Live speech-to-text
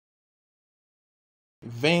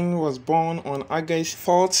Venn was born on August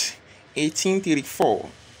 4th, 1834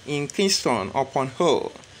 in Kingston upon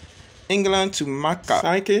Hull, England to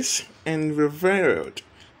Mathematician and Reverend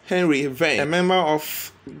Henry Venn, a member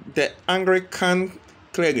of the Anglican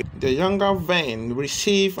clergy. The younger Venn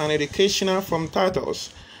received an education from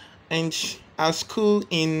Titus and at school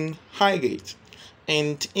in Highgate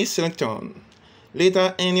and Islington,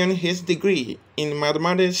 later earning his degree in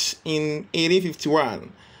mathematics in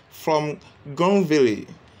 1851 from Gonville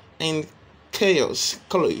and Chaos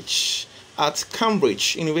College at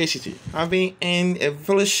Cambridge University. Having earned a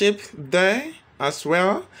fellowship there as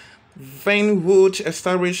well, Venn would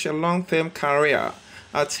establish a long-term career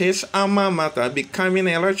at his alma mater, becoming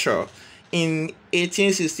a lecturer in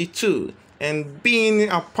 1862 and being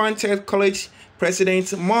appointed college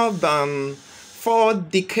president more than 4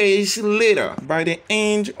 decades later. By the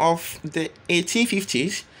end of the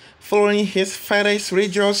 1850s, following his father's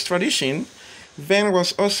religious tradition, Venn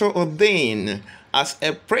was also ordained as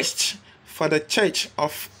a priest for the Church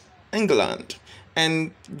of England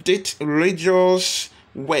and did religious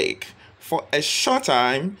work for a short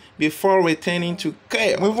time before returning to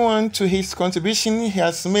care. Moving on to his contribution he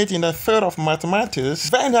has made in the field of mathematics,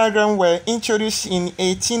 Venn diagrams were introduced in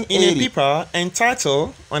 1880 in a paper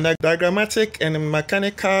entitled On the Diagrammatic and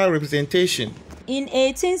Mechanical Representation. In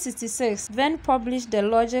 1866, Venn published The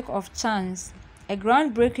Logic of Chance, a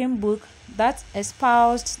groundbreaking book that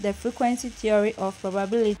espoused the frequency theory of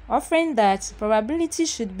probability, offering that probability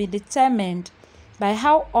should be determined by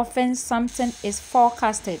how often something is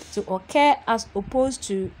forecasted to occur as opposed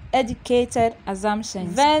to educated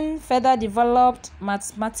assumptions. Venn further developed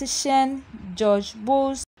mathematician George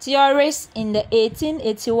Boole's theories in the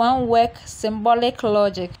 1881 work Symbolic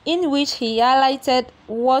Logic, in which he highlighted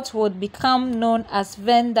what would become known as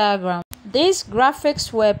Venn diagrams. These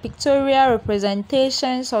graphics were pictorial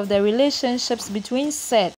representations of the relationships between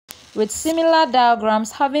sets, with similar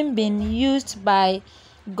diagrams having been used by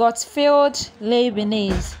Gottfried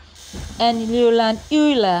Leibniz and Leland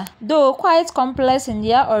Euler. Though quite complex in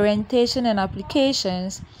their orientation and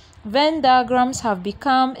applications, Venn diagrams have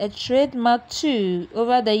become a trademark tool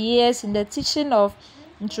over the years in the teaching of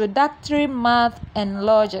introductory math and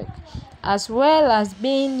logic, as well as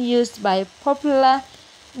being used by popular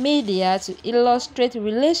media to illustrate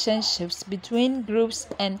relationships between groups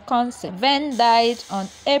and concepts. Venn died on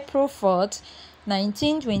April 4th,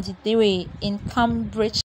 1923 in Cambridge.